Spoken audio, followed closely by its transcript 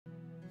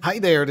Hi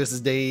there, this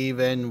is Dave,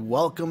 and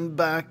welcome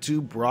back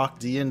to BROK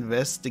the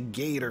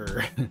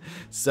InvestiGator.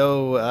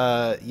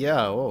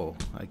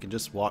 I can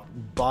just walk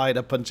by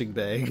the punching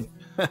bag.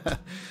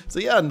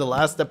 So yeah, in the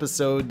last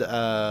episode,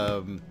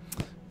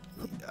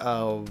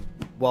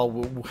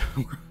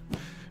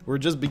 we're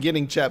just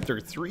beginning chapter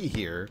 3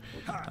 here,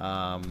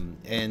 called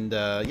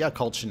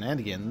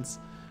Shenanigans.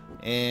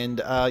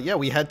 And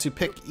we had to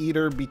pick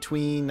either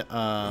between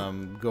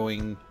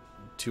going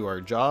to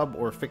our job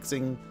or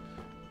fixing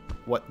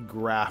what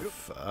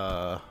graph,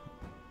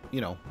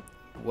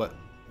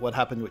 what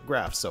happened with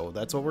graph. So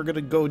that's what we're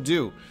gonna go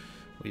do.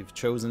 We've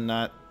chosen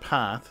that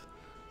path,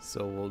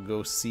 so we'll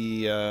go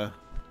see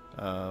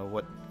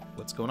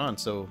what's going on.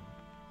 So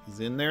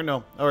he's in there.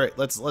 No. All right.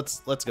 Let's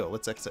go.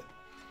 Let's exit.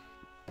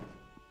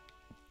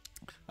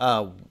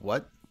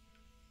 What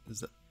is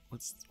that?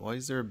 Why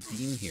is there a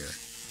beam here?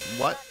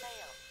 What?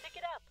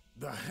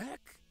 The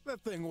heck?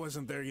 That thing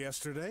wasn't there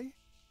yesterday.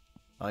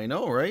 I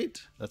know,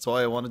 right? That's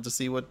why I wanted to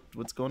see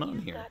what's going on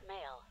here.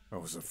 I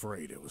was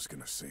afraid it was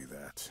gonna say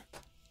that.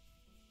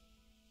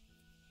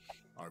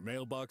 Our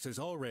mailbox is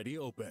already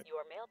open.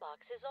 Your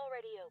mailbox is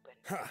already open.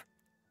 Ha!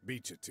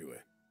 Beat you to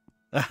it.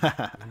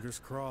 Fingers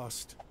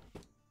crossed.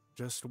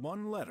 Just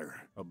one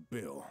letter, a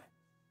bill.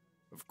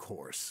 Of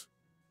course.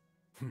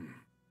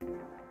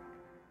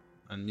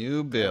 A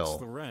new bill. That's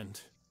the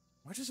rent.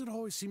 Why does it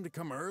always seem to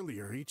come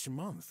earlier each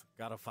month?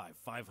 Gotta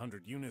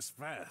 500 units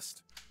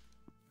fast.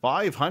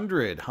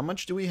 500. How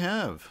much do we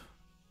have?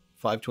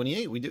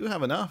 528. We do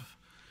have enough.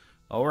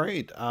 All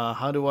right.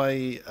 How do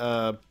I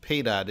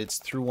pay that? It's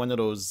through one of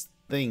those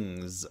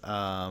things.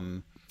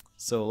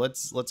 So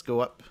let's go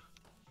up.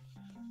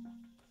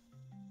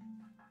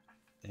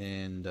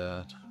 And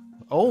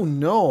oh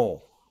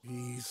no.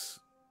 He's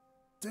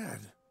dead.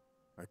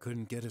 I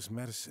couldn't get his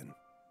medicine,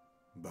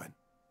 but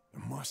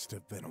there must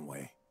have been a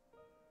way.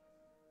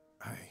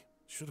 I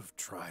should have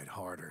tried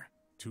harder.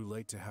 Too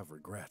late to have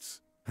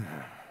regrets.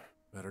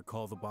 Better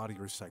call the body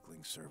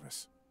recycling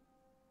service,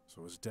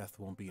 so his death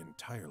won't be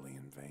entirely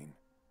in vain.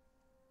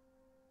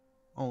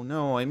 Oh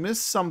no, I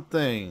missed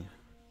something.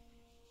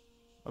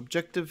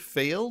 Objective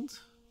failed?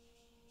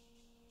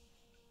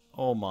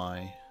 Oh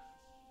my.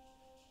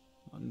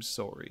 I'm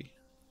sorry.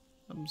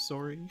 I'm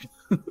sorry.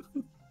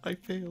 I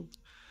failed.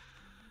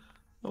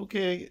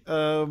 Okay,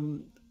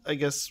 I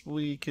guess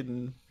we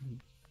can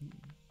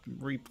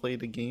replay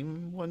the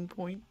game 1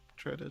 point.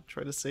 Try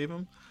to save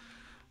him.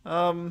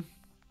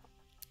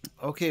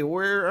 Okay,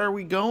 where are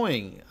we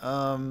going?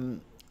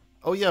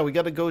 Oh yeah, we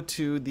got to go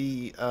to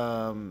the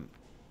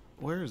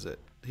where is it?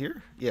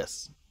 Here?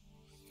 Yes.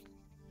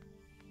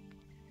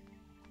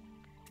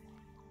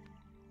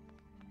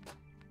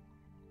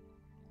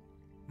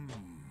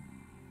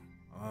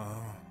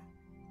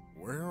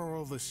 Where are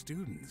all the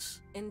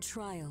students? In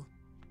trial.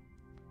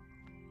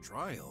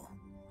 Trial?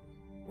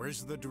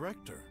 Where's the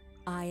director?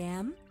 I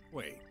am?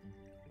 Wait,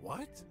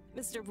 what?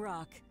 Mr.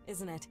 Brock,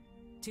 isn't it?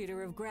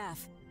 Tutor of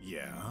Graph.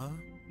 Yeah?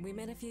 We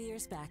met a few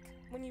years back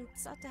when you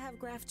sought to have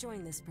Graph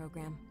join this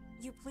program.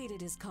 You pleaded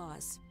his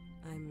cause.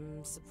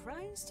 I'm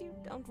surprised you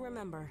don't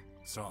remember.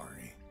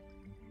 Sorry.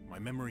 My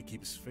memory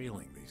keeps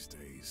failing these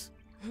days.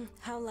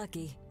 How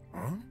lucky.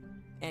 Huh?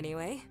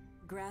 Anyway,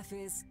 Graph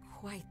is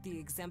quite the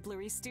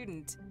exemplary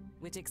student,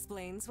 which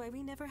explains why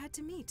we never had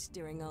to meet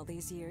during all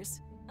these years.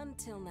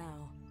 Until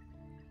now.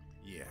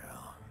 Yeah,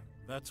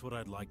 that's what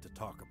I'd like to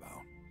talk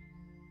about.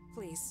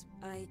 Please,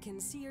 I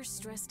can see you're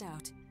stressed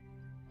out.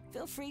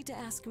 Feel free to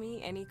ask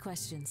me any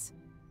questions.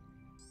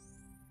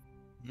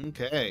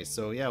 Okay,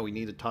 so yeah, we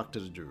need to talk to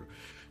the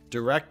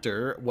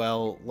director.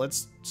 Well,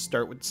 let's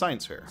start with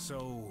science fair.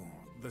 So,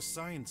 the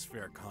science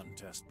fair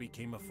contest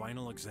became a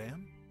final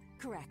exam?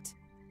 Correct.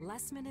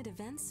 Last-minute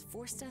events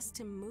forced us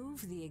to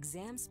move the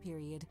exams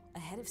period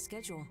ahead of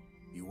schedule.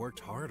 You worked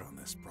hard on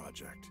this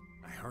project.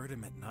 I heard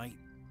him at night,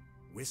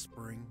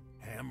 whispering,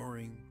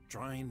 hammering,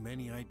 trying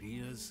many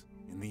ideas.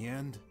 In the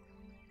end,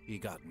 he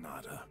got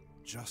nada,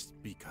 just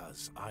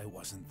because I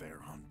wasn't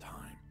there on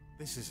time.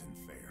 This isn't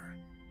fair.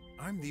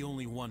 I'm the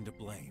only one to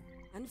blame.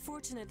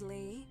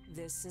 Unfortunately,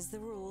 this is the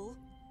rule.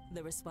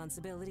 The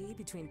responsibility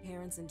between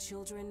parents and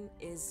children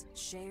is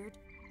shared.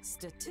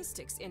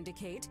 Statistics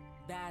indicate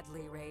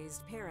badly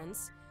raised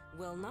parents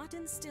will not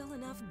instill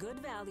enough good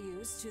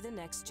values to the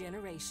next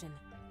generation.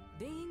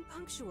 Being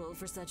punctual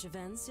for such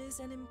events is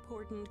an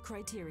important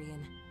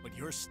criterion. But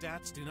your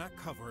stats do not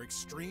cover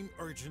extreme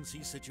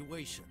urgency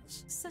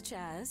situations. Such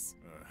as?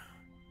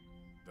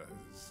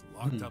 Does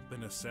locked up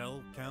in a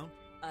cell count?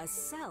 A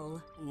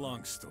cell?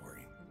 Long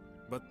story.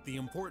 But the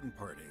important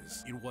part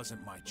is, it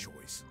wasn't my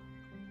choice.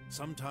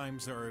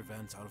 Sometimes there are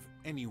events out of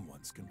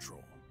anyone's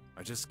control.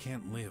 I just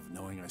can't live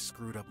knowing I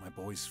screwed up my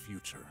boy's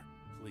future.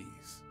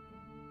 Please,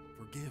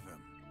 forgive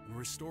him and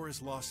restore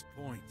his lost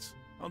points.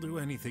 I'll do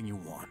anything you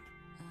want.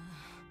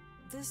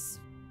 This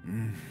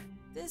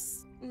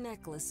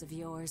necklace of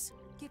yours,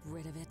 get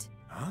rid of it.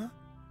 Huh?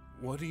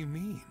 What do you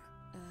mean?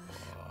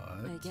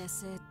 I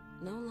guess it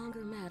no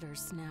longer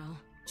matters now.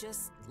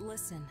 Just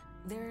listen.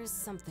 There is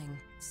something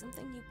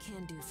you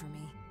can do for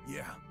me.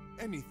 Yeah,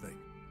 anything.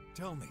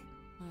 Tell me.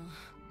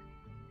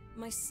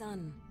 My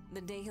son,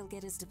 the day he'll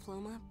get his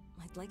diploma,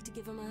 I'd like to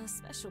give him a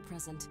special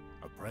present.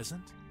 A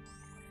present?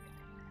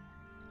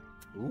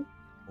 Ooh.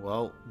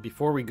 Well,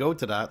 before we go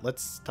to that,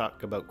 let's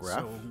talk about Graf.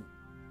 So,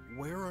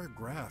 where are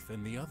Graf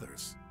and the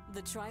others?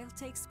 The trial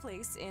takes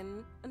place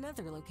in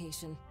another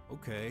location.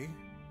 Okay.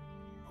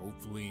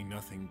 Hopefully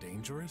nothing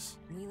dangerous?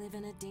 We live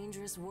in a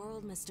dangerous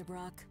world, Mr.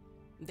 Brock.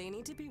 They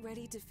need to be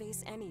ready to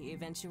face any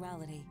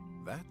eventuality.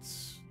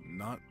 That's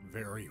not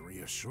very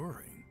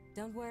reassuring.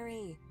 Don't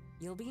worry.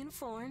 You'll be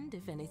informed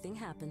if anything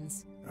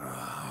happens.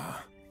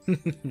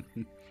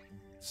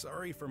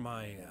 Sorry for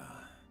my,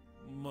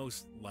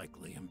 most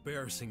likely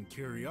embarrassing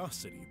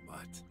curiosity,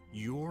 but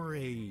you're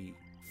a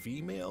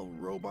female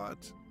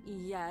robot?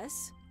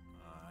 Yes?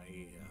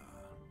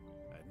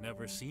 I'd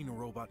never seen a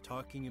robot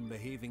talking and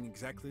behaving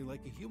exactly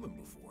like a human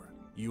before.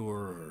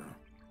 You're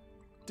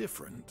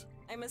different.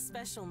 I'm a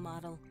special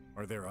model.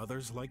 Are there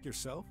others like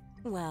yourself?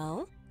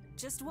 Well,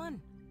 just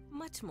one.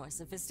 Much more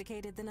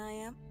sophisticated than I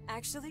am.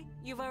 Actually,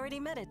 you've already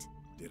met it.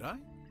 Did I?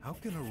 How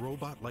can a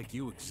robot like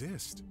you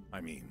exist? I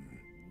mean,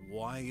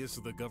 why is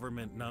the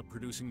government not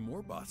producing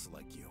more bots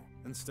like you,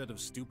 instead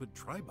of stupid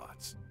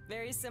tribots?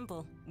 Very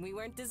simple. We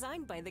weren't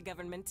designed by the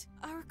government.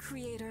 Our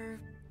creator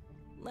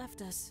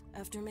left us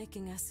after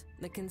making us.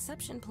 The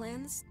conception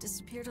plans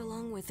disappeared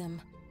along with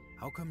him.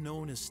 How come no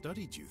one has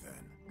studied you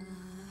then?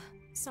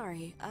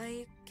 Sorry,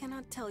 I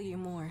cannot tell you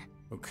more.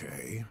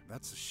 Okay,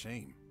 that's a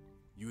shame.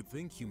 You would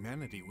think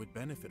humanity would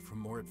benefit from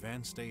more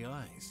advanced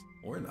AIs.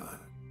 Or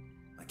not.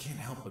 I can't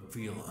help but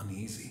feel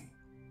uneasy.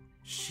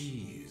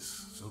 She's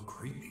so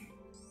creepy.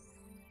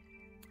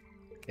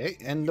 Okay,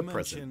 and the You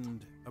present.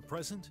 mentioned a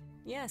present?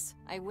 Yes,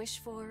 I wish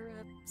for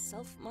a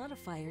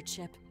self-modifier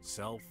chip.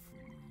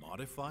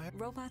 Self-modifier?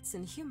 Robots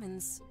and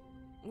humans,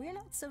 we're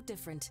not so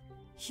different.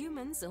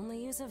 Humans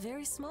only use a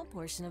very small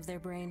portion of their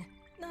brain.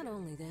 Not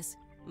only this,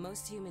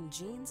 most human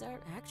genes are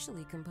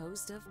actually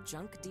composed of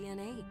junk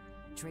DNA,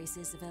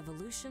 traces of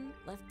evolution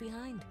left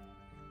behind.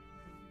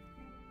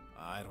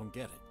 I don't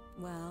get it.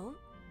 Well,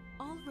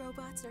 all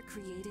robots are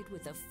created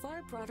with a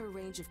far broader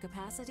range of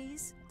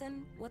capacities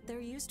than what they're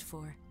used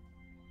for.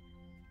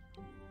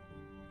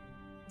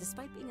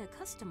 Despite being a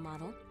custom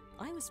model,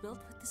 I was built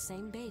with the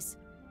same base.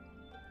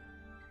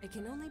 I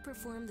can only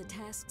perform the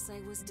tasks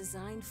I was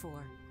designed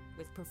for,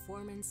 with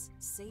performance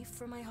safe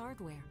for my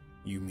hardware.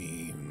 You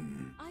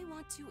mean... I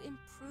want to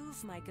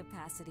improve my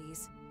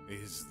capacities.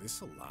 Is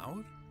this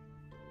allowed?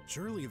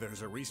 Surely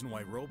there's a reason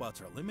why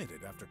robots are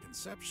limited after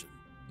conception.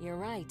 You're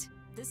right.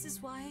 This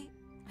is why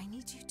I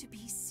need you to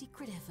be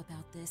secretive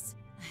about this.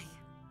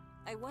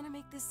 I want to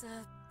make this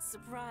a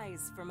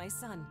surprise for my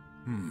son.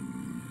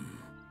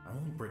 I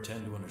won't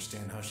pretend to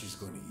understand how she's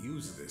going to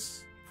use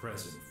this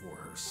present for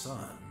her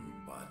son,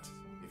 but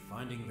if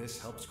finding this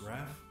helps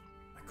Graf,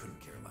 I couldn't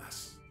care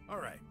less.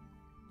 Alright,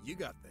 you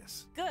got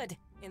this. Good.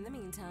 In the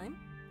meantime,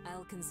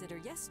 I'll consider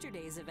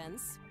yesterday's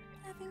events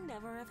having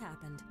never have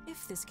happened.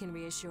 If this can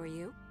reassure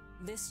you,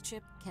 this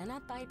chip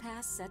cannot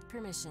bypass set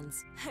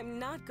permissions. I'm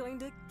not going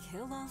to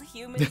kill all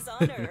humans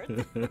on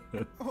Earth.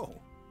 Oh,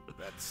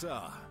 that's,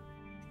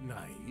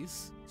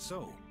 nice.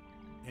 So,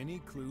 any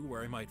clue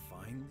where I might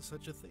find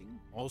such a thing?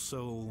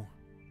 Also,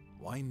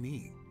 why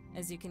me?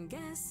 As you can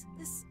guess,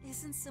 this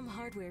isn't some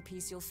hardware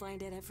piece you'll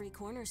find at every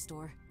corner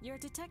store. You're a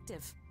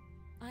detective.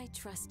 I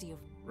trust you.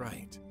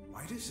 Right.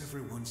 Why does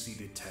everyone see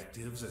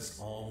detectives as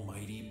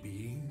almighty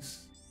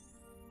beings?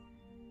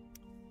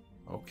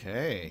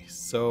 Okay,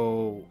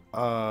 so,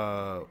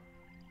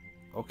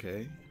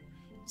 okay.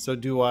 So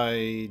do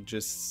I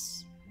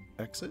just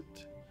exit?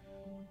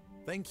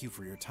 Thank you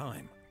for your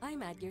time.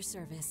 I'm at your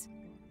service.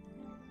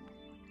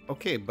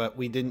 Okay, but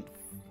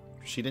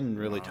she didn't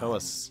really tell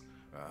us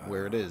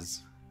where it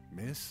is.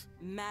 Miss?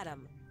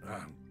 Madam.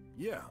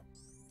 Yeah.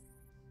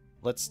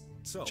 Let's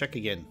So, check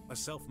again. a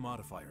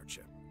self-modifier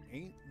chip.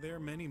 Ain't there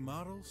many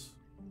models?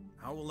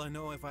 How will I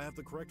know if I have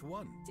the correct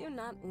one? Do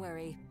not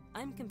worry.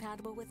 I'm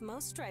compatible with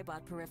most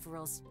Tribot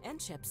peripherals and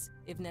chips.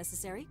 If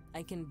necessary,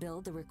 I can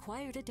build the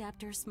required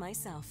adapters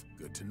myself.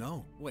 Good to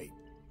know. Wait,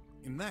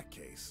 in that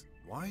case,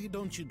 why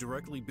don't you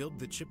directly build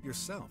the chip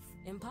yourself?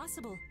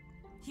 Impossible.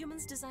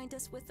 Humans designed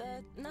us with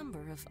a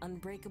number of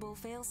unbreakable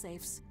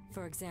failsafes.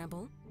 For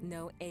example,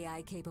 no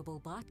AI-capable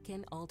bot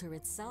can alter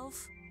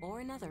itself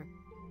or another,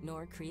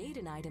 nor create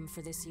an item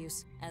for this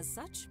use. As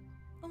such,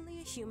 only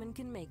a human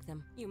can make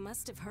them. You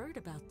must have heard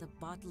about the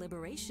bot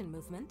liberation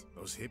movement.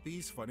 Those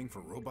hippies fighting for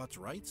robots'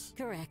 rights?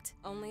 Correct.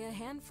 Only a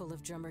handful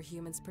of drummer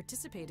humans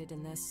participated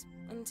in this,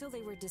 until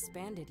they were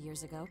disbanded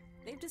years ago.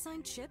 They've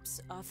designed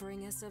chips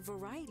offering us a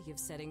variety of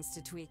settings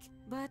to tweak,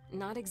 but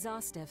not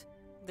exhaustive.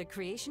 The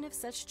creation of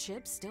such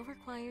chips still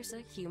requires a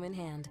human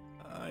hand.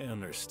 I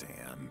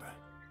understand.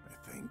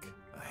 I think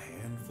a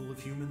handful of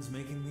humans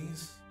making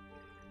these?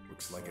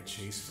 Looks like a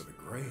chase for the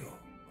Grail,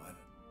 but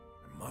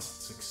I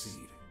must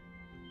succeed.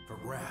 For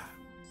Graf.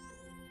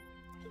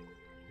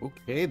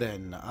 Okay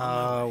then.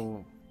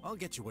 I'll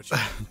get you what you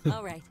need.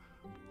 All right.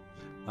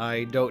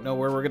 I don't know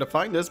where we're gonna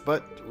find this,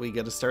 but we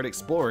gotta start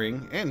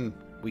exploring, and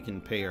we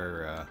can pay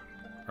our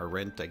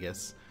rent, I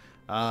guess.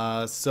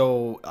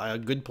 So a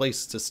good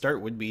place to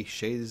start would be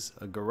Shay's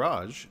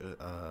garage.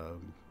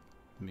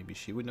 Maybe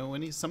she would know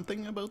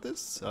something about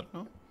this. I don't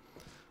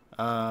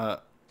know.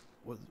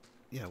 Was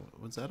yeah,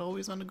 was that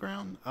always on the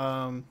ground?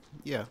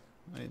 Yeah,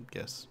 I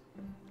guess.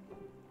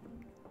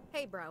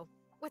 Hey, bro.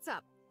 What's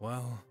up?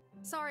 Well,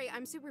 Sorry,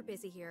 I'm super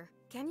busy here.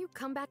 Can you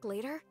come back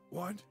later?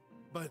 what?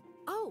 But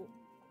Oh,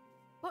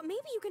 but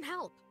maybe you can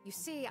help. You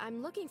see,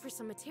 I'm looking for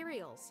some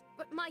materials,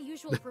 but my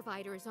usual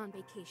provider is on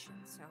vacation,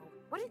 so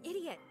what an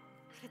idiot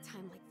at a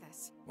time like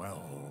this.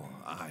 well,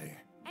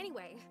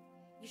 Anyway,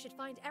 you should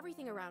find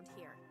everything around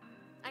here.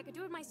 I could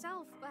do it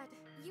myself, but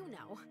you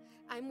know,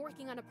 I'm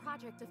working on a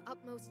project of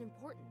utmost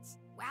importance.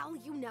 Well,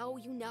 you know.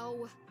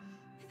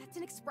 That's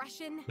an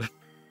expression.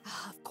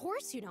 Of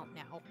course you don't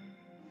know.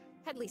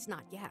 At least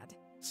not yet.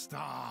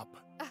 stop.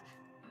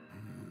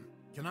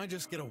 Can I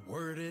just get a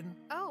word in?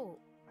 Oh,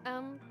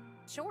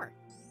 sure.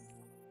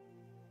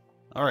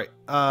 All right.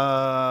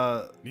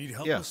 Need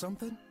help Yeah. with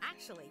something?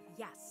 Actually,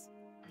 yes.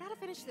 Gotta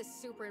finish this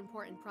super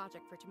important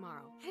project for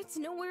tomorrow. And it's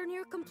nowhere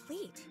near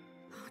complete.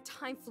 Oh,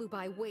 time flew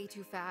by way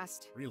too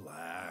fast.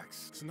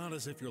 Relax. It's not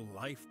as if your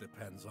life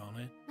depends on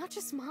it. Not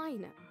just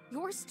mine,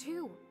 yours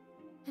too.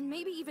 And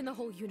maybe even the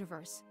whole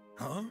universe.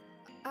 Huh?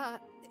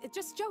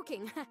 Just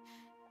joking.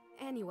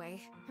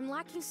 Anyway, I'm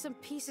lacking some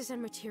pieces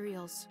and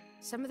materials.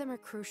 Some of them are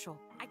crucial.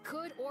 I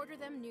could order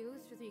them new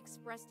through the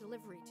express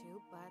delivery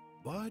tube, but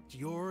But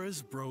you're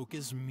as broke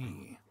as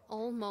me.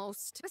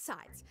 almost.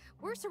 Besides,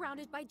 we're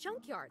surrounded by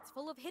junkyards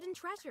full of hidden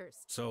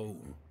treasures. So,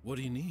 what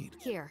do you need?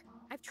 Here,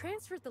 I've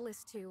transferred the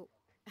list to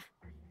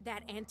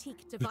that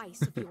antique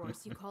device of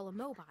yours you call a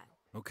mobile.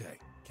 Okay,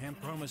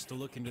 can't promise to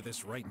look into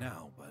this right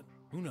now, but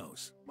who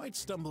knows? Might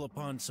stumble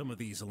upon some of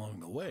these along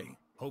the way.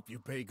 Hope you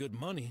pay good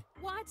money.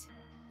 What?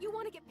 You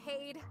want to get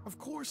paid? Of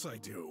course I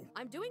do.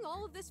 I'm doing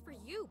all of this for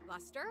you,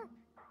 Buster.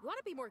 You want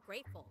to be more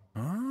grateful.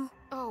 Huh?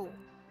 Oh,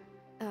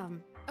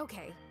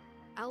 okay.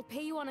 I'll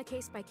pay you on a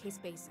case-by-case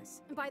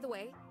basis. And by the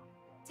way,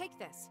 take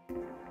this.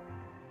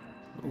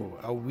 Ooh,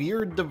 a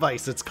weird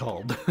device it's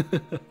called.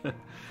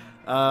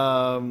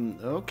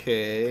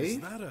 Okay. Is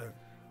that a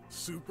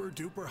super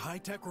duper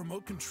high-tech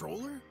remote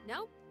controller?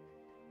 Nope.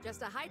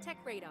 Just a high-tech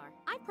radar.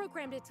 I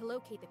programmed it to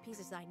locate the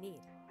pieces I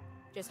need.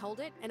 Just hold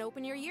it and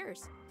open your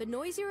ears. The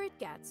noisier it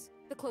gets,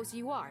 the closer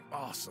you are.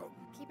 Awesome.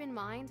 Keep in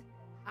mind,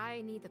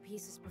 I need the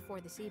pieces before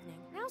this evening.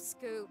 Now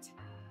scoot.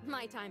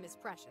 My time is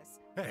precious.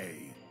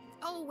 Hey,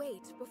 Oh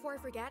wait, before I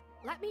forget,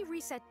 let me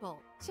reset Bolt.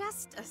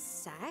 Just a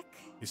sec.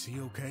 is he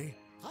okay?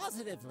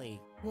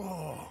 Positively.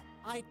 Whoa,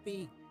 I'd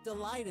be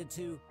delighted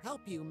to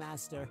help you,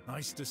 Master.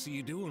 nice to see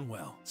you doing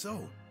well.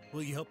 So,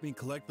 will you help me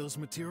collect those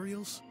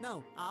materials?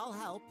 No, I'll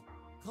help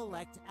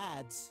collect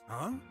ads.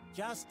 Huh?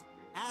 Just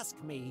ask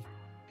me.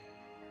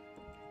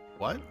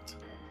 What?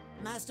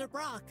 Master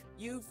Brock,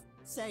 you've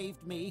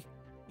saved me.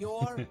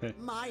 You're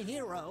my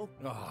hero.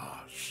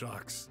 Ah,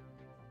 shucks.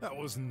 That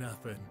was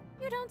nothing.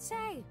 You don't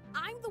say.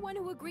 I'm the one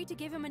who agreed to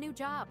give him a new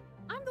job.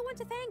 I'm the one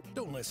to thank.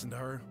 Don't listen to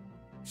her.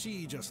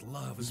 She just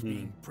loves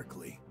being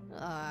prickly.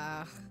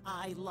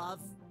 I love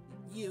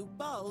you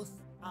both.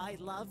 I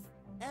love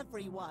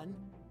everyone.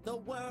 The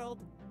world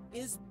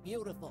is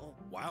beautiful.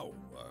 Wow,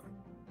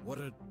 what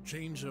a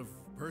change of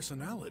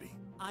personality.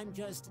 I'm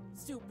just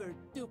super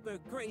duper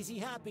crazy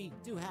happy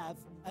to have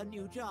a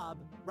new job.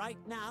 Right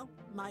now,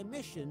 my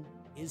mission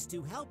is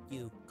to help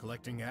you.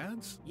 Collecting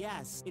ads?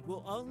 Yes, it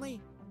will only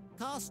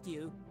cost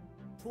you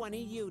 20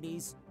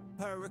 unis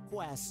per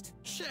request.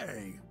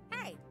 Shay!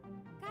 Hey,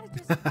 gotta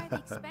justify the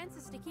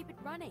expenses to keep it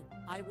running.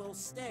 I will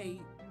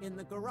stay in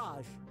the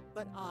garage,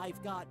 but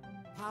I've got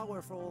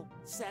powerful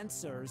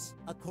sensors.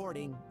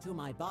 According to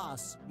my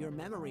boss, your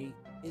memory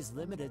is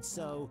limited,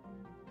 so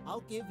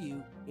I'll give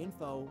you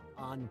info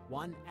on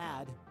one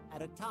ad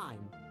at a time.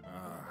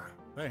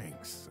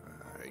 Thanks,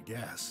 I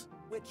guess.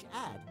 Which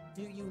ad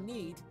do you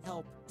need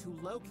help to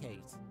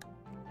locate?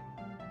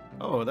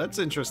 Oh, that's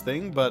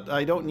interesting, but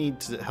I don't need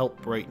to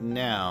help right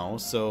now,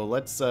 so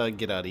let's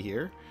get out of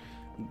here.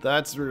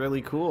 That's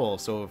really cool,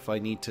 so if I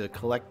need to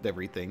collect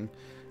everything.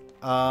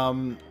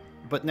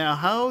 But now,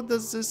 how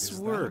does this Is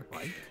that a work?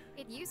 bike?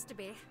 It used to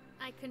be.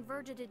 I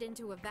converted it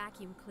into a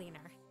vacuum cleaner.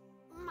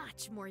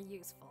 Much more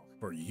useful.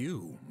 For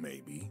you,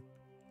 maybe.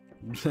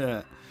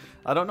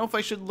 I don't know if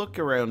I should look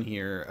around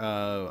here.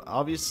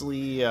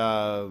 Obviously,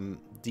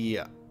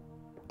 the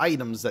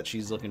items that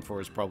she's looking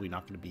for is probably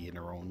not going to be in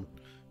her own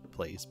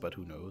place, but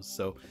who knows.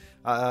 So,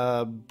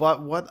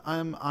 but what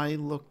am I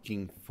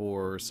looking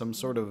for? Some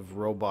sort of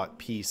robot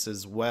piece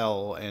as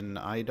well, and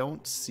I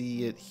don't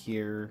see it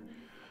here.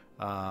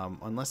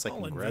 Unless I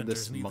All can grab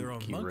this inventors need their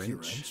own monkey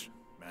wrench.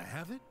 May I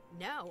have it?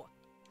 No.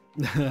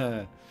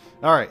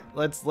 All right,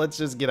 let's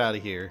just get out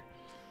of here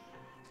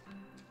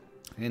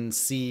and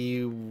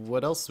see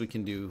what else we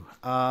can do.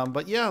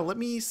 But yeah, let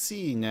me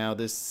see now.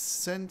 This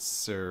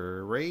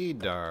sensor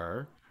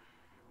radar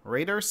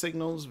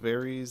signals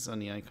varies on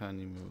the icon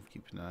you move.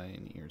 Keep an eye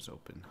and ears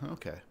open.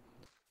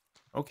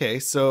 Okay,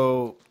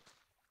 so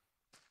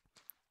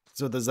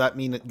does that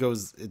mean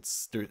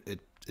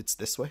it it's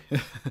this way.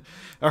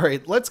 All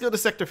right, let's go to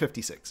Sector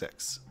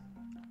 56X.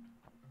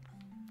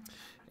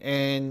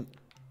 And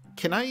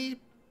can I...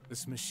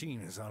 This machine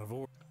is out of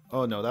order.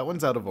 Oh, no, that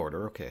one's out of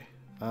order. Okay.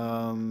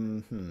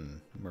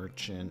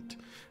 Merchant.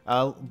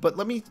 But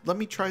let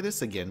me try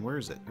this again. Where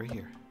is it? Right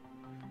here.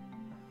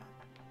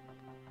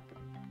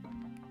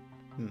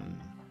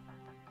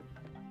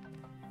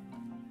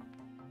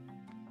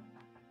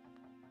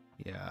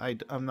 Yeah,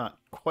 I'm not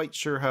quite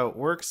sure how it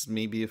works.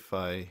 Maybe if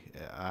I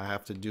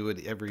have to do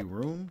it every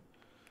room.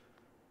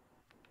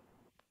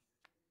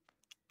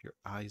 Your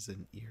eyes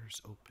and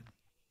ears open.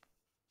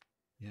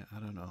 Yeah,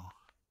 I don't know.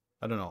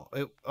 I don't know.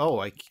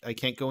 I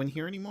can't go in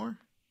here anymore?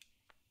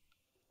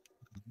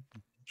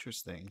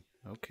 Interesting.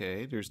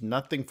 Okay, there's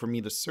nothing for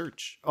me to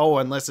search. Oh,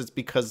 unless it's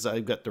because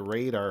I've got the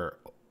radar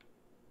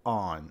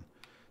on.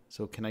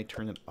 So can I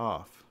turn it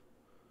off?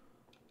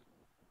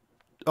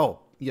 Oh,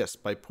 yes,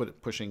 by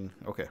pushing.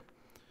 Okay.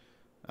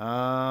 Do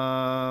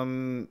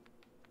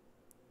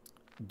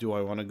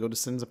I want to go to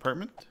Sin's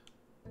apartment?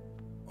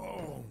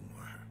 Oh,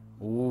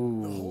 Ooh.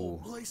 the whole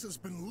place has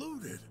been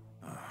looted.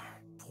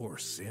 Poor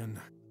Sin.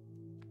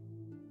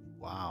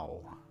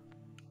 Wow.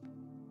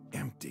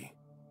 Empty.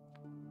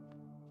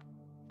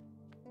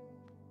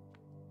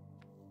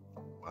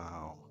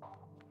 Wow.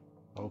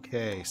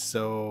 Okay,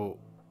 so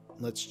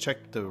let's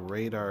check the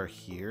radar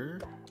here.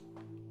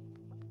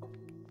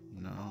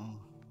 No.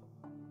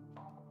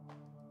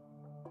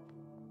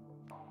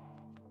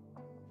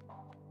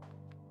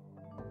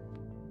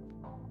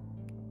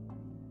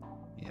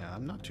 Yeah,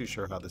 I'm not too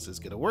sure how this is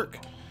gonna work.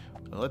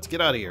 Well, let's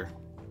get out of here.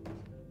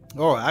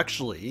 Oh,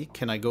 actually,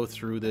 can I go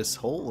through this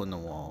hole in the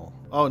wall?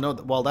 Oh, no,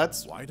 well,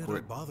 that's... Why did I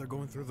bother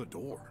going through the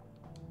door?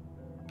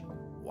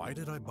 Why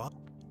did I bother?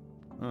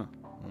 Huh.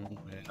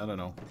 I don't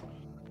know.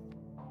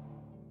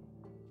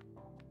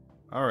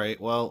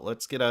 Alright, well,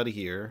 let's get out of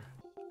here.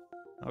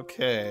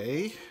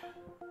 Okay.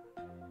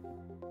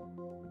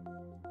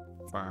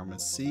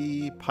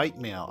 Pharmacy, pipe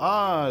mail.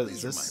 Ah, is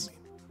Please this...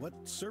 remind me, what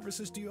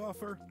services do you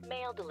offer?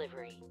 Mail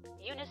delivery,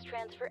 Unis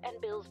transfer, and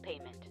bills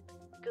payment.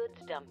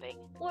 Goods dumping.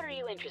 What are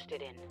you interested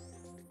in?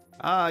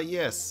 Ah,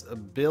 yes, a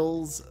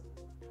bills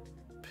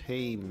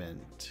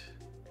payment.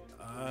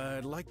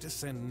 I'd like to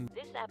send...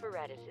 This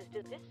apparatus is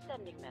to this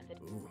sending method.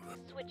 Ooh.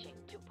 Switching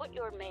to put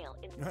your mail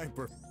in...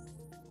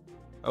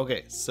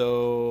 Okay,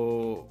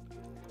 so...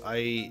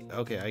 I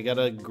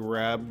gotta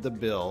grab the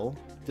bill.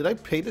 Did I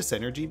pay this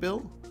energy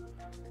bill?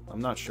 I'm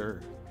not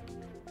sure.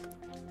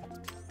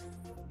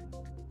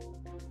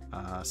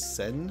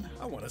 Send?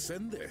 I want to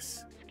send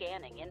this.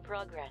 Scanning in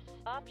progress.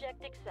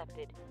 Object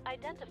accepted.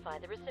 Identify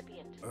the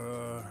recipient.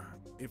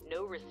 If...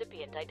 No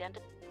recipient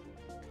identified.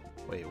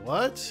 Wait,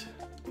 what?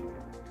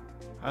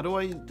 How do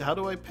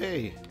I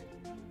pay?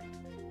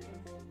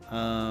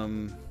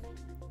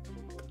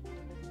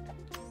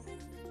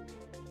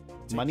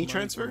 Money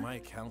transfer? From my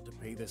account to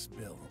pay this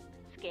bill.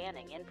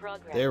 Scanning in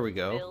progress. There we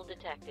go. Bill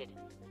detected.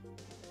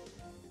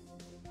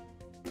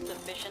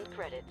 Sufficient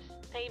credits.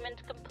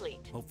 Payment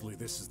complete. Hopefully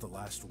this is the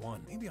last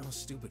one. Maybe I'm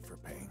stupid for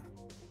paying.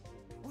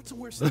 What's the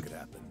worst that could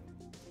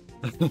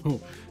happen?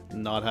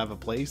 Not have a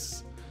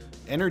place.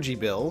 Energy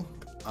bill.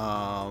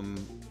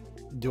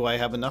 Do I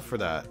have enough for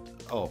that?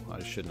 Oh,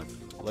 I shouldn't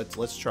have.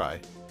 Let's try.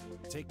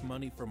 Take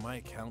money from my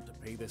account to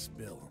pay this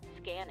bill.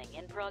 Scanning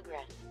in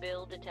progress.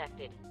 Bill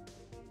detected.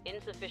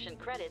 Insufficient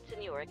credits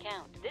in your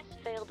account. This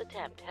failed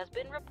attempt has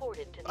been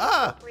reported to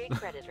the appropriate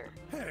creditor.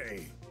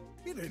 Hey,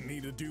 you didn't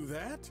need to do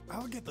that.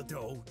 I'll get the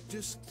dough.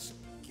 Just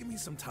give me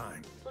some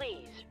time.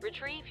 Please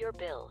retrieve your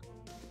bill.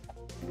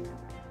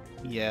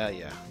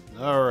 Yeah.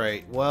 All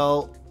right.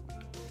 Well,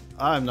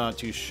 I'm not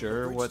too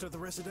sure Bridge what. to the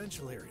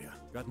residential area.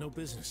 Got no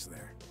business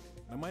there.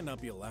 I might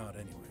not be allowed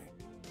anyway.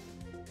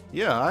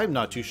 Yeah, I'm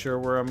not too sure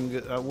where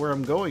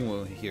I'm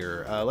going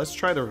here. Let's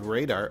try the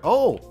radar.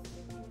 Oh.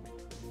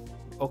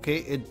 Okay,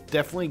 it's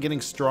definitely getting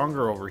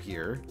stronger over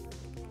here.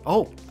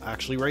 Oh,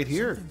 actually right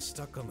here. Something's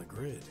stuck on the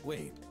grid.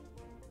 Wait,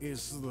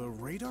 is the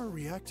radar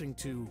reacting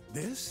to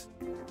this?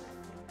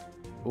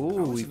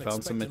 Ooh, we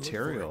found some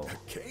material.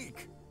 A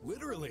cake,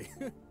 literally.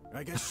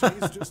 I guess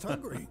Shay's just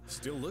hungry.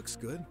 Still looks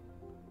good.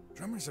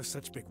 Drummers are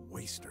such big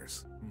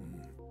wasters.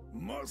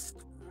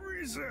 Must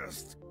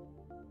resist.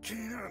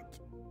 Can't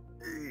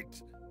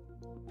eat.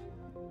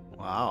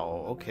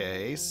 Wow,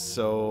 okay,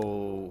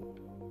 so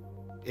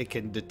it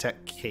can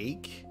detect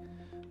cake?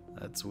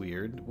 That's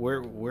weird.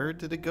 Where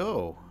did it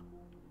go?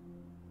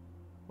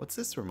 What's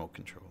this remote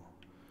control?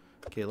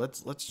 Okay,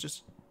 let's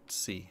just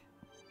see.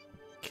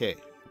 Okay.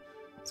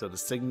 So the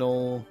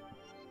signal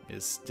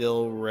is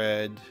still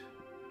red.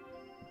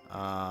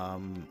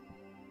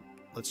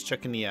 Let's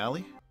check in the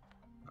alley.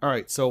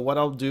 Alright, so what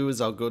I'll do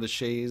is I'll go to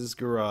Shay's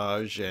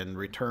garage and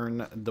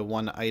return the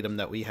one item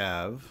that we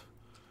have.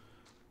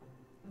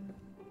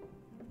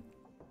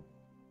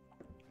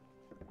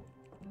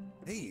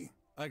 Hey,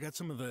 I got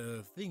some of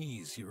the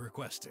thingies you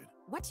requested.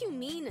 What do you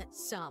mean,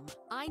 some?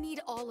 I need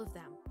all of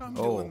them. I'm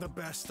doing the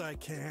best I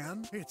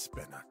can. It's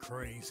been a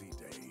crazy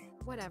day.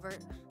 Whatever.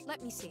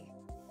 Let me see.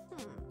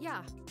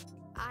 Yeah,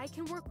 I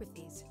can work with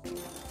these.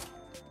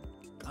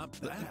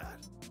 Not bad.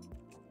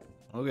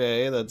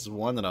 Okay, that's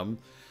one of them.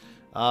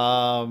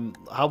 How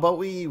about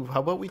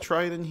we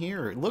try it in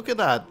here? Look at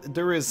that.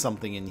 There is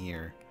something in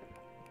here.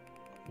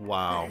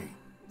 Wow. Hey,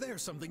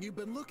 there's something you've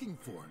been looking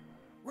for.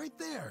 Right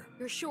there.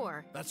 You're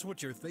sure? That's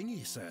what your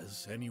thingy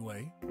says,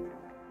 anyway.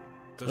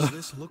 Does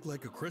this look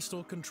like a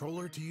crystal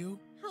controller to you?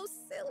 How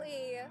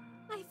silly.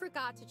 I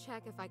forgot to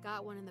check if I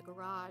got one in the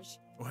garage.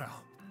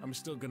 Well, I'm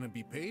still gonna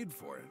be paid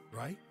for it,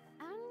 right?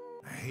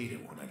 I hate it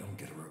when I don't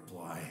get a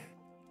reply.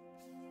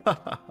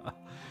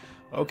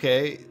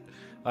 Okay.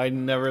 I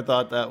never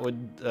thought that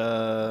would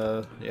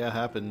yeah,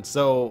 happen.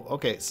 So,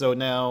 okay, so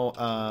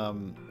now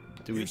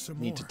do we Here's some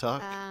need to more.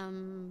 talk?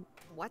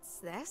 What's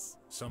this?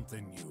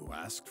 Something you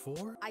asked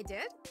for? I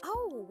did?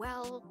 Oh,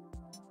 well,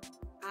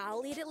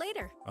 I'll eat it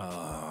later.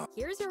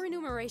 Here's your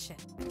remuneration.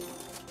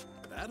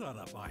 That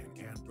ought to buy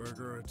an ant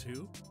burger or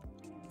two.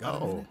 Got a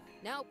Oh. minute?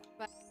 Nope,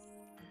 but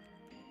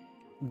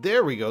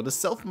There we go, the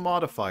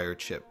self-modifier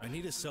chip. I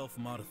need a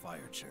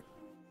self-modifier chip.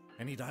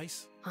 Any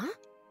dice? huh?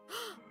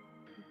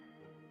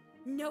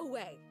 No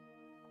way.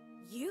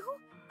 You?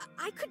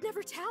 I could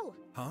never tell.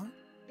 Huh?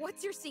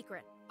 What's your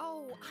secret?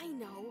 Oh, I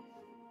know.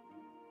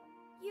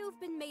 You've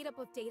been made up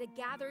of data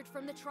gathered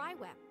from the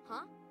tri-web,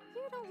 huh?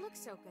 You don't look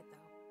so good,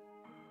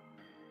 though.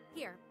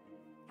 Here,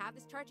 have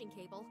this charging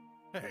cable.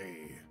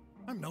 Hey,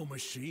 I'm no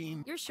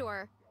machine. You're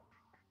sure?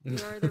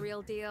 You're the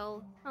real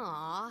deal?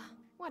 Aw,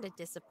 what a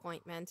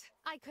disappointment.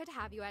 I could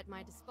have you at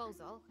my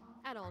disposal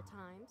at all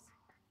times.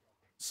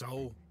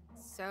 So,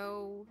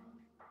 So,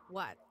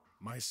 what?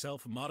 my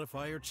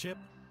self-modifier chip?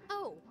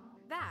 Oh,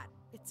 that.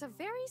 It's a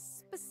very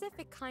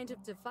specific kind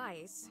of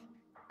device.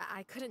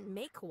 I couldn't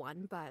make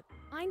one, but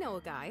I know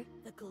a guy.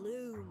 The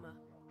Gloom.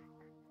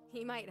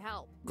 He might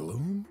help.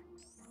 Gloom?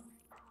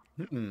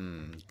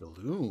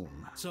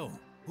 Gloom. So,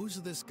 who's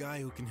this guy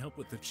who can help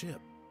with the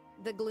chip?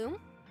 The Gloom?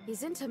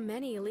 He's into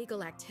many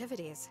illegal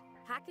activities.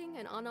 Hacking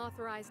and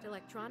unauthorized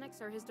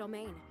electronics are his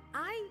domain.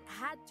 I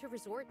had to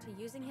resort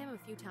to using him a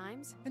few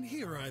times. And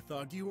here I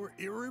thought you were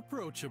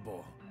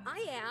irreproachable.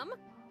 I am,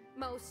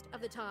 most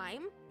of the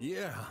time.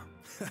 Yeah,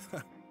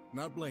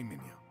 not blaming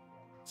you.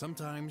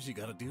 Sometimes you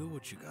gotta do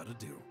what you gotta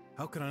do.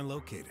 How can I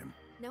locate him?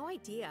 No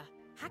idea.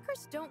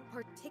 Hackers don't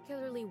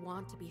particularly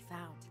want to be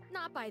found.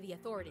 Not by the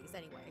authorities,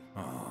 anyway.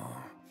 Oh.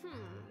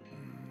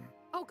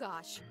 Oh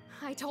gosh,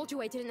 I told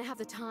you I didn't have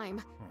the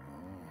time.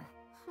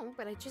 Oh,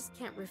 but I just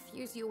can't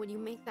refuse you when you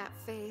make that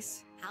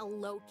face. I'll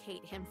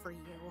locate him for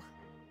you.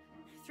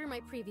 Through my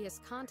previous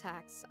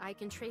contacts, I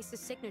can trace his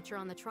signature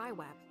on the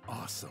tri-web.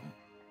 Awesome.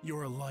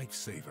 You're a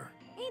lifesaver.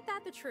 Ain't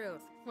that the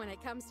truth when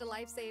it comes to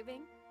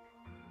life-saving?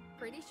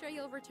 Pretty sure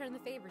you'll return the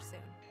favor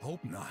soon.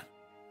 Hope not.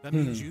 That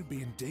means you'd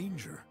be in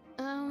danger.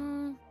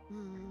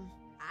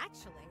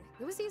 Actually,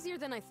 it was easier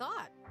than I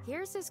thought.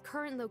 Here's his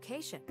current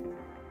location.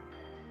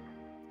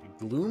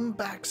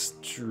 Gloomback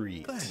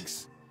Street.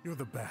 Thanks. You're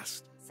the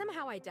best.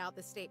 Somehow I doubt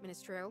this statement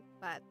is true,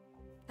 but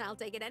I'll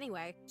take it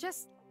anyway.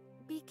 Just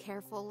be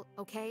careful,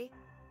 okay?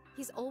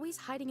 He's always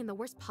hiding in the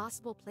worst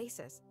possible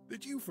places.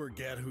 Did you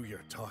forget who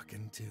you're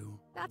talking to?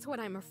 That's what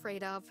I'm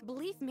afraid of.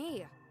 Believe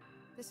me,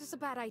 this is a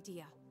bad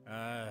idea.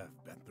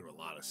 I've been through a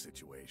lot of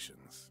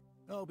situations.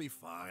 I'll be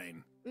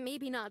fine.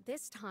 Maybe not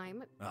this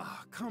time.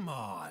 Ah, come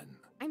on.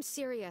 I'm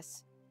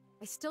serious.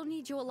 I still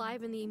need you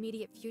alive in the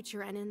immediate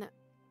future and in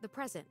the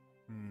present.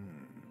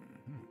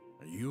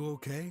 Are you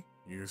okay?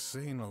 You're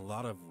saying a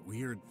lot of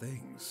weird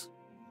things.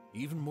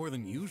 Even more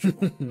than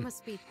usual.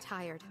 Must be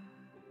tired.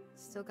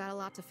 Still got a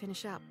lot to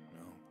finish up.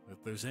 Well,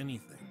 if there's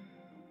anything,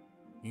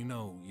 you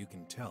know you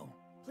can tell.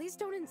 Please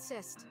don't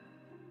insist.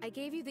 I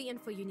gave you the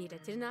info you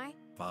needed, didn't I?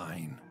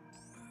 Fine.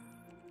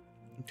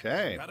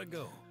 Okay. Gotta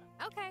go.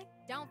 Okay,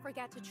 don't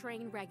forget to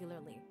train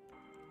regularly.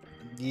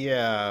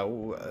 Yeah,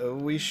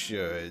 we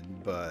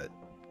should, but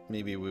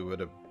maybe we would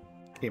have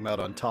came out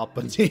on top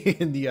in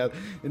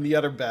the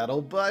other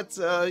battle. But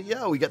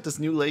yeah, we got this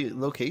new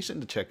location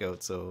to check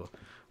out, so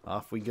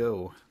off we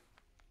go.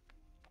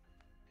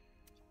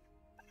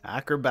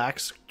 Hackerback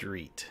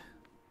Street.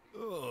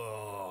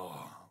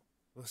 Oh,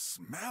 the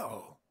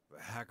smell. The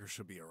hacker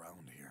should be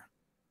around here.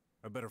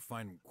 I better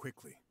find him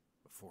quickly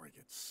before he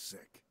gets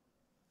sick.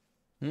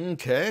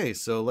 Okay,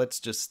 so let's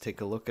just take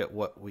a look at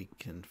what we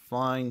can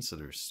find. So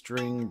there's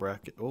string,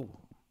 bracket.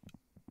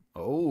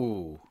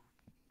 Oh.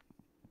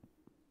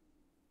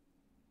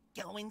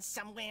 Going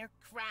somewhere,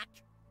 Crack?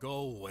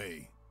 Go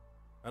away.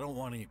 I don't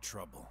want any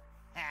trouble.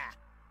 Ah,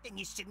 then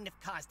you shouldn't have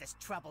caused us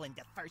trouble in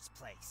the first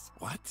place.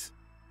 What?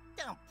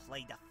 Don't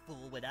play the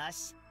fool with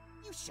us.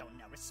 You show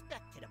no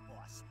respect to the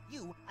boss.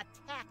 You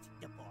attacked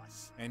the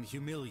boss. And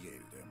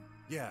humiliated him.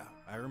 Yeah,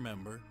 I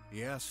remember.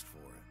 He asked for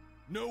it.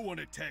 No one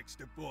attacks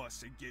the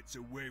boss and gets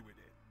away with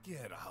it.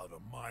 Get out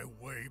of my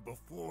way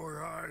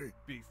before I...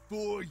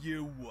 Before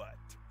you what?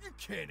 You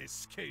can't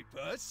escape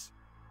us.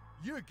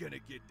 You're gonna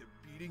get the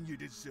beating you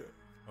deserve.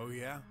 Oh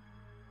yeah?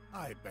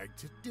 I beg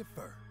to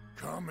differ.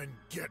 Come and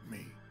get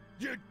me.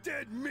 You're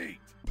dead meat!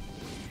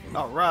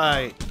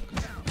 Alright.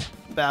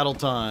 Battle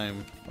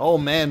time. Oh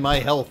man, my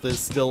health is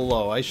still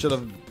low. I should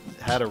have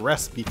had a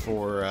rest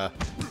before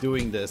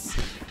doing this.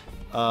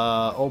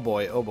 Oh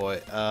boy, oh boy.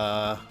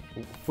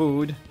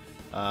 Food.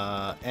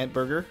 Ant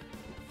burger.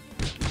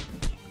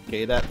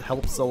 Okay, that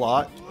helps a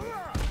lot.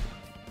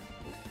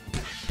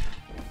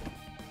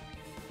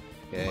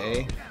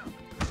 Okay.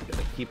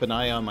 Gotta keep an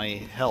eye on my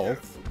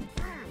health.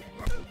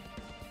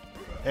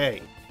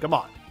 Hey, come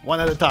on. One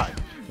at a time.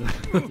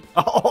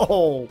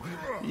 Oh,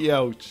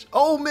 ouch.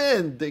 Oh,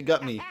 man, they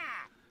got me.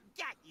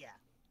 Got ya.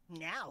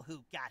 Now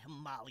who got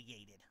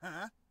humiliated,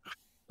 huh?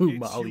 It's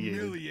Humiliated.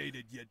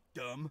 humiliated, you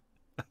dumb.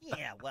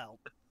 Yeah, well,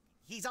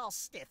 he's all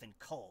stiff and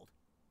cold.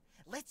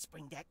 Let's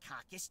bring that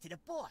carcass to the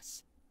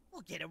boss.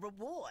 We'll get a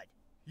reward.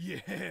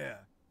 Yeah.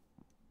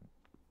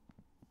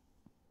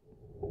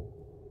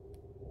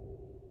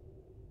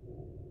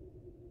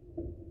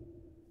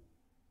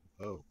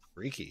 Oh,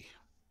 freaky.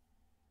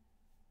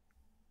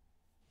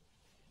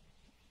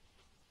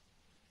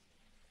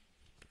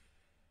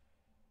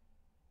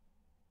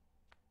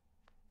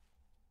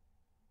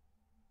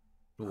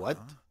 What?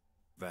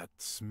 That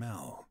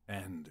smell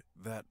and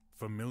that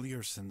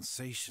familiar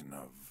sensation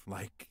of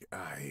like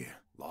I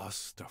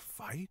lost a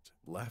fight,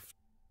 left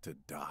to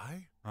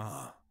die?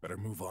 Better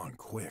move on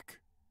quick.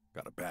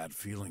 Got a bad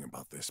feeling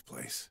about this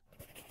place.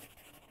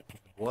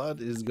 What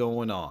is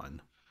going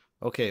on?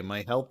 Okay,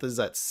 my health is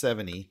at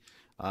 70.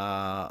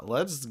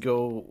 Let's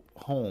go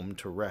home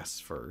to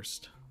rest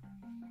first.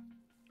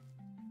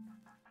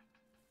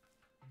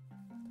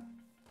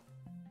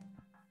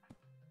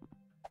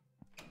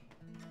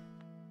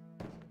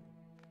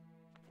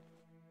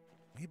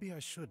 Maybe I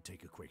should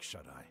take a quick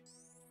shut-eye.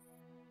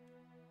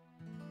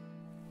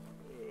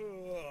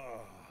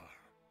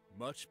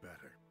 Much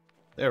better.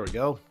 There we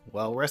go.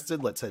 Well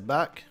rested. Let's head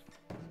back.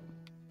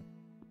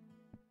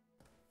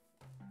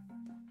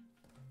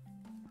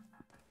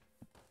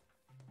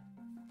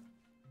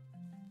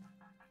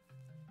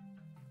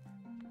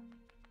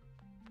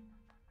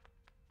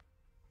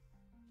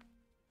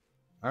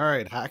 All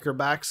right,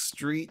 Hackerback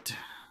Street.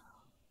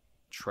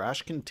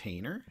 Trash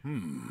container?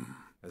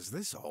 Has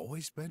this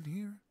always been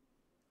here?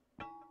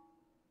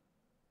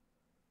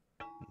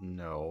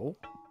 No.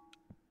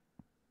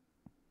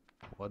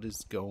 What is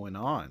going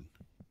on?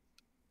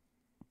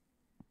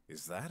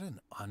 Is that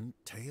an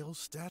Untail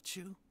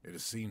statue? It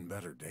has seen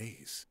better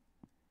days.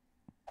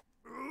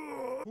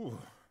 Ooh.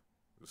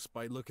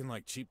 Despite looking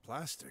like cheap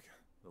plastic,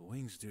 the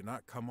wings do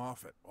not come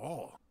off at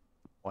all.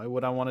 Why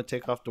would I want to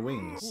take off the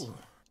wings? Ooh.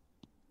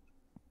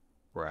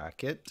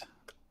 Bracket.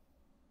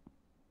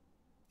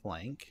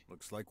 Flank.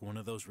 Looks like one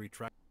of those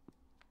retract.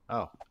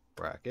 Oh,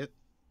 bracket.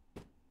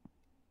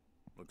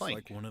 Looks Flank.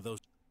 like one of those.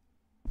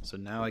 So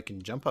now I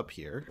can jump up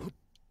here.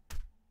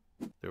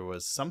 There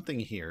was something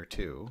here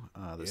too.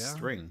 The Yeah?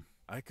 string.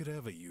 I could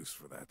have a use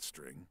for that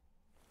string.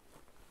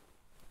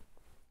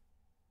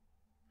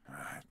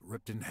 It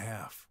ripped in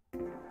half.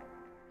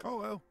 Oh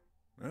well,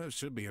 that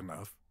should be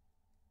enough.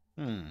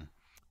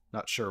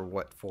 Not sure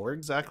what for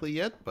exactly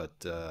yet,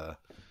 but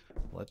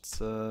let's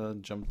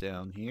jump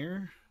down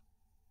here.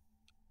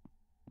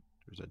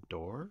 There's a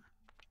door.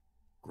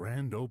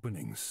 Grand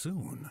opening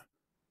soon.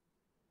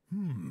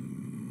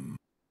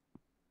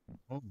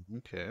 Oh,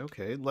 okay,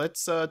 okay.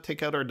 Let's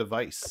take out our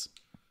device.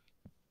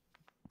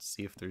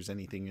 See if there's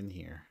anything in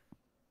here.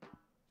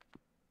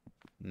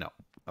 No.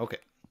 Okay.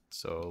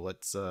 So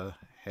let's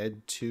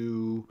head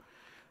to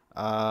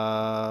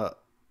oh,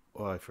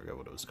 I forgot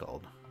what it was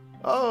called.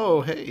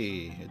 Oh,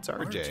 hey, it's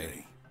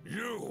RJ.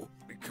 You,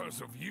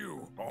 because of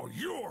you, all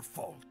your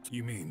fault.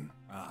 You mean,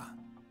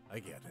 I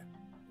get it.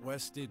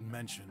 Wes did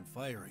mention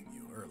firing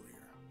you earlier.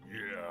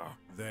 Yeah,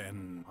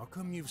 Then, how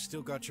come you've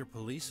still got your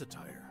police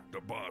attire?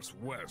 the boss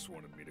Wes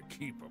wanted me to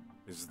keep him.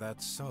 Is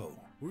that so?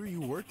 Who are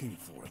you working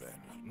for then?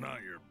 Not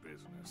your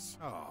business.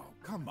 Oh,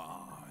 come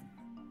on.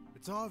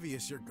 It's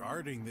obvious you're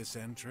guarding this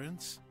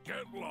entrance.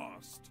 Get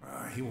lost.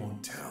 He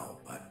won't tell,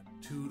 but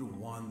 2 to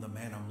 1, the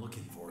man I'm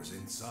looking for is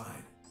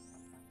inside.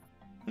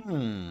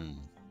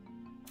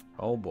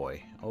 Oh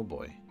boy. Oh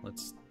boy.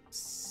 Let's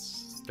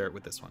start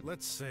with this one.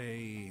 Let's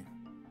say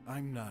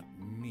I'm not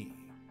me.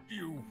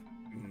 You,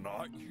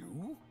 not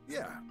you?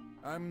 Yeah,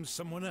 I'm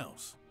someone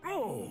else.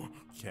 Oh,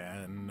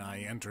 Can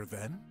I enter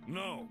then?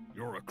 no,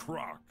 you're a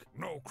croc.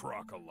 No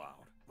croc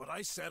allowed. But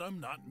I said I'm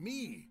not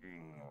me.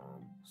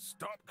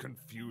 Stop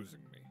confusing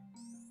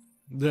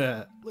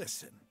me.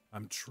 Listen,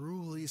 I'm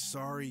truly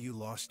sorry you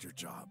lost your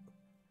job.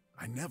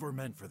 I never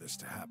meant for this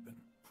to happen.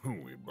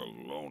 Hooey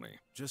baloney.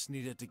 Just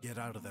needed to get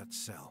out of that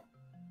cell.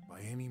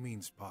 By any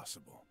means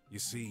possible. You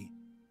see,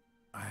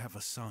 I have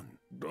a son.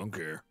 Don't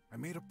care. I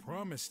made a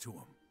promise to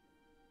him.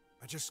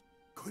 I just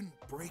couldn't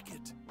break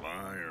it.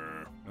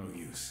 Liar. No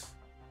use.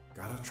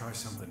 Gotta try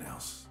something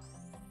else.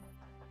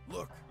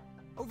 Look,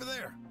 over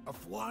there, a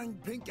flying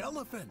pink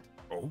elephant.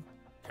 Oh,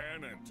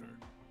 can enter.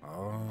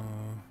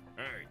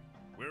 Hey,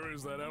 where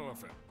is that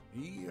elephant?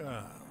 He,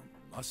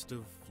 must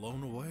have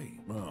flown away.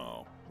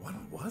 Oh. What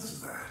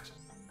was that?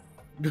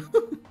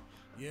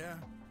 Yeah,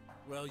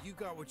 well, you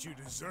got what you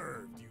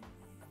deserved, you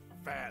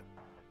fat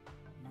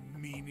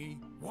meanie.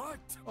 What?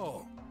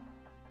 Oh,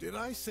 did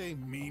I say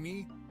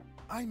meanie?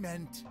 I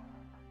meant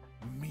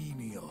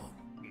menial.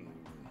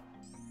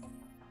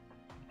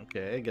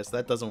 Okay, I guess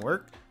that doesn't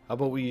work. How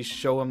about we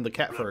show him the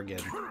cat fur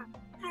again?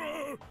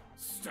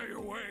 Stay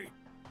away,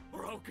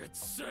 or I'll get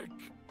sick.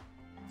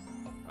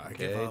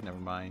 Okay, never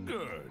mind.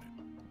 Good.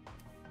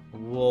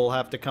 We'll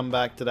have to come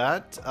back to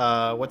that.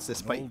 What's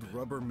this An pipe? old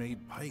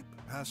Rubber-made pipe.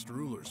 Past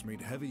rulers made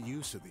heavy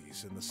use of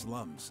these in the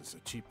slums as a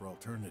cheaper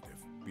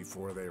alternative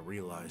before they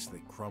realized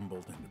they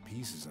crumbled into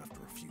pieces after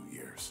a few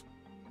years.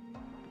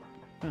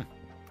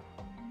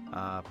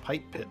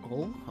 Pipe pit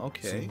hole.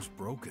 Okay. Seems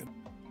broken.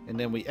 And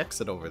then we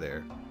exit over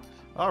there.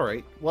 All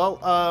right. Well,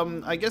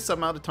 I guess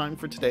I'm out of time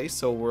for today,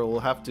 so we'll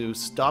have to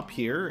stop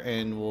here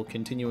and we'll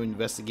continue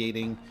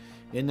investigating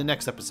in the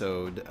next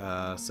episode.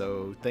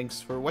 So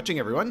thanks for watching,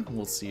 everyone.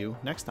 We'll see you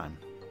next time.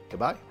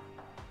 Goodbye.